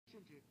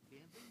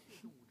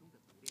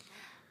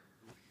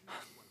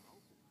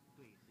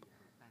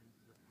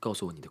告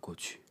诉我你的过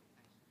去。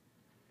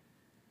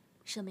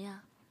什么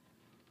呀？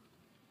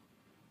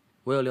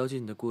我要了解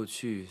你的过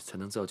去，才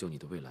能造就你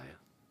的未来啊。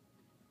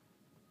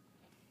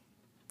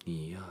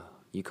你呀，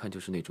一看就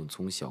是那种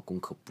从小功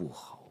课不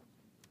好、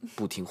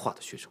不听话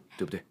的学生，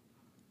对不对？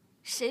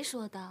谁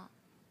说的？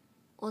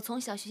我从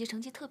小学习成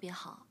绩特别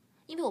好，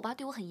因为我爸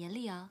对我很严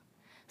厉啊，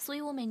所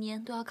以我每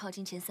年都要考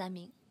进前3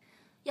名，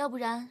要不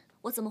然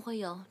我怎么会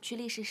有去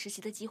历史实习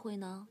的机会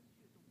呢？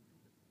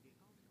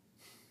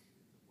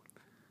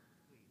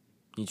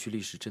你去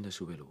历史真的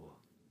是为了我？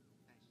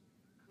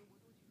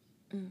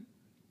嗯。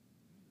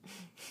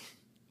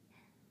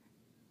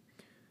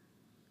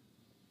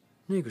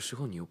那个时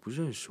候你又不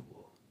认识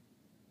我，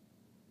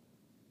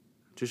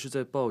只是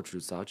在报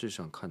纸、杂志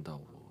上看到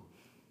我，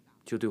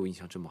就对我印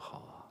象这么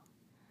好啊？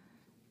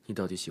你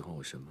到底喜欢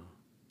我什么？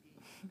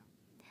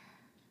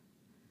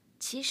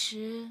其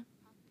实，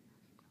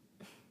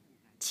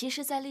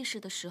在历史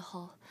的时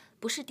候，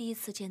不是第一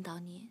次见到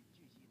你。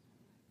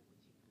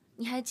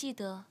你还记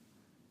得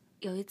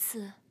有一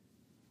次，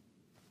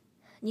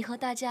你和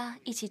大家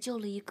一起救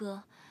了一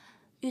个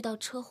遇到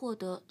车祸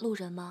的路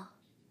人吗？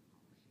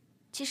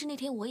其实那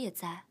天我也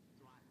在，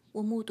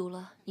我目睹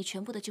了你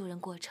全部的救人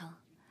过程，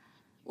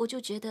我就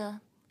觉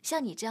得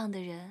像你这样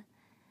的人，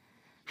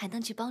还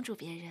能去帮助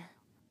别人，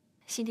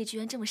心地居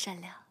然这么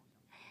善良。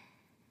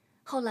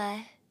后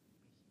来，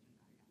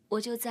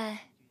我就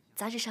在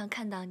杂志上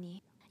看到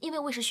你，因为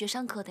我也是学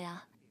商科的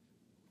呀，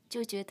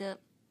就觉得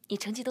你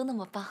成绩都那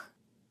么棒，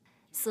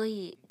所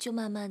以就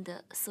慢慢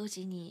的搜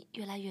集你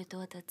越来越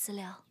多的资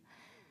料，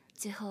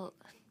最后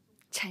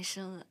产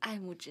生了爱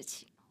慕之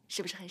情，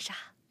是不是很傻？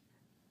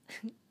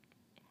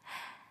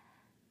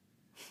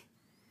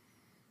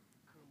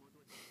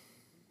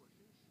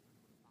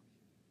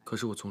可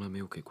是我从来没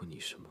有给过你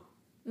什么。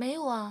没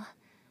有啊，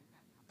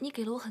你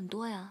给了我很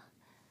多呀。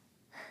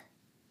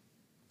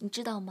你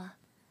知道吗？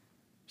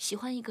喜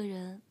欢一个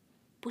人，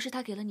不是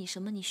他给了你什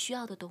么你需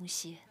要的东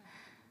西，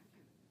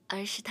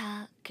而是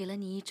他给了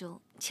你一种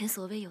前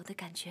所未有的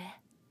感觉。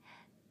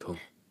彤，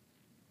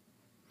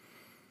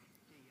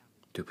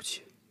对不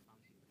起。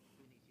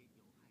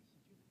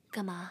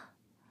干嘛？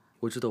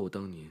我知道我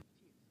当年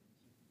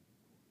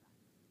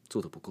做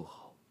的不够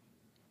好，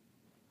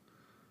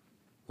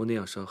我那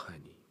样伤害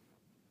你。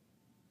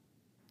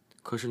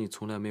可是你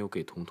从来没有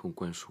给彤彤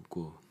灌输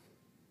过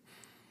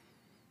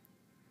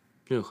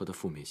任何的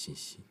负面信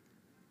息。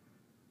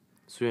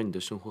虽然你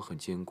的生活很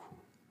艰苦，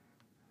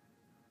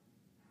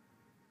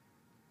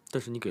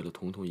但是你给了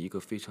彤彤一个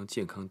非常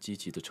健康积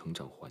极的成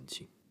长环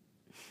境，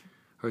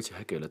而且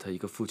还给了他一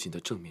个父亲的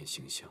正面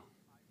形象。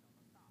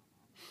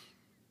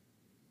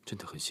真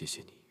的很谢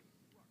谢你。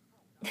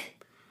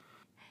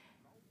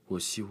我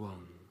希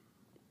望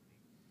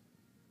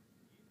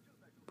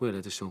未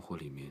来的生活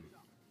里面，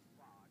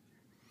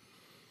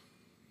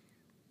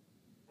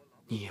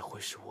你也会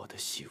是我的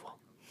希望。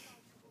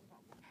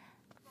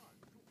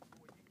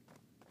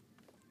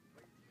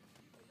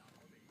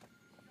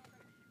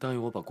答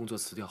应我把工作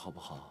辞掉好不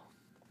好？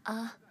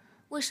啊？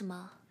为什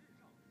么？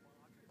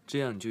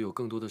这样你就有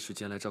更多的时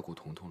间来照顾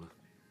彤彤了，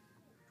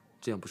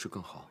这样不是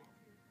更好？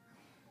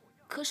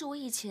可是我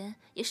以前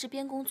也是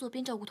边工作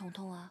边照顾彤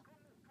彤啊。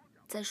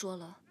再说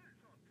了，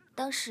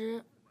当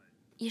时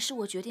也是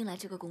我决定来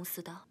这个公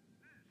司的，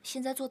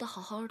现在做得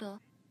好好的，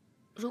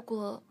如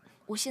果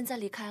我现在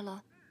离开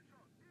了，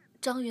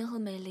张元和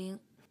美玲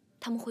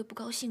他们会不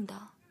高兴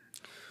的。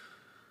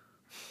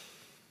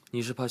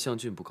你是怕向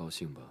俊不高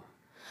兴吧？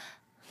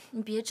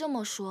你别这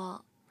么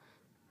说。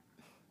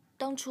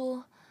当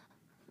初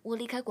我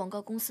离开广告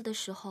公司的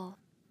时候，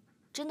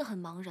真的很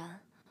茫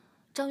然。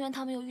张元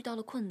他们又遇到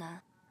了困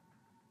难，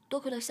多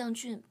亏了向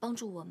俊帮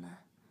助我们。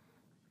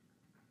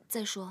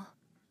再说，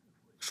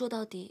说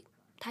到底，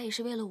他也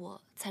是为了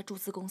我才注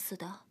资公司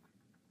的。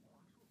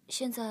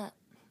现在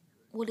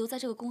我留在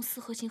这个公司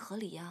合情合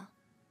理呀。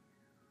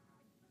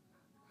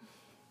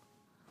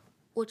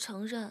我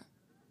承认，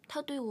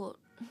他对我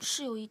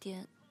是有一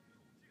点，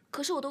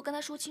可是我都跟他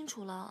说清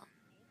楚了，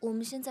我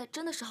们现在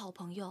真的是好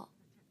朋友。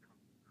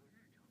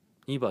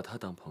你把他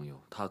当朋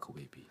友，他可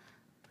未必。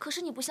可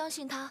是你不相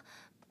信他，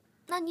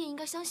那你也应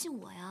该相信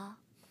我呀。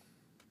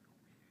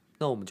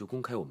那我们就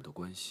公开我们的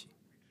关系。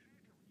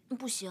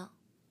不行。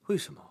为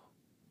什么？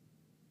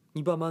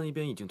你爸妈那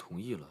边已经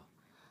同意了。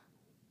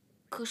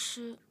可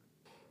是，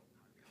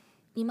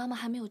你妈妈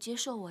还没有接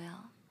受我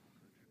呀。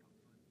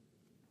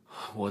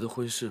我的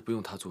婚事不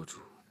用他做主。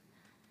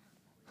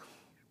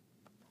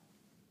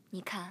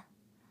你看，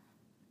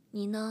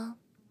你呢？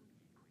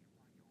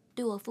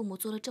对我父母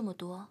做了这么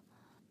多，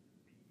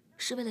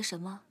是为了什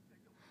么？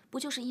不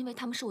就是因为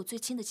他们是我最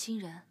亲的亲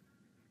人？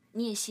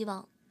你也希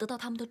望得到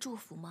他们的祝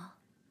福吗？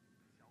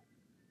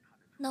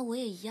那我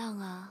也一样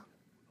啊。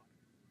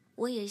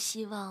我也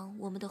希望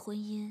我们的婚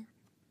姻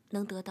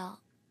能得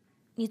到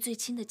你最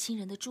亲的亲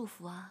人的祝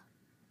福啊。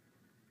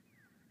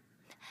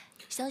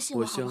相信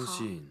我好不好？我相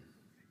信。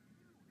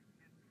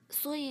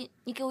所以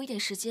你给我一点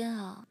时间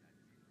啊，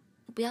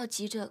不要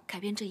急着改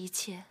变这一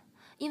切，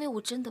因为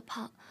我真的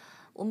怕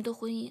我们的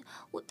婚姻，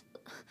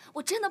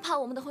我真的怕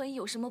我们的婚姻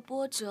有什么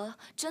波折，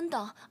真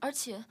的，而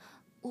且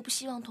我不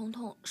希望彤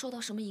彤受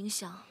到什么影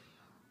响。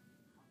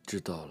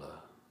知道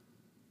了。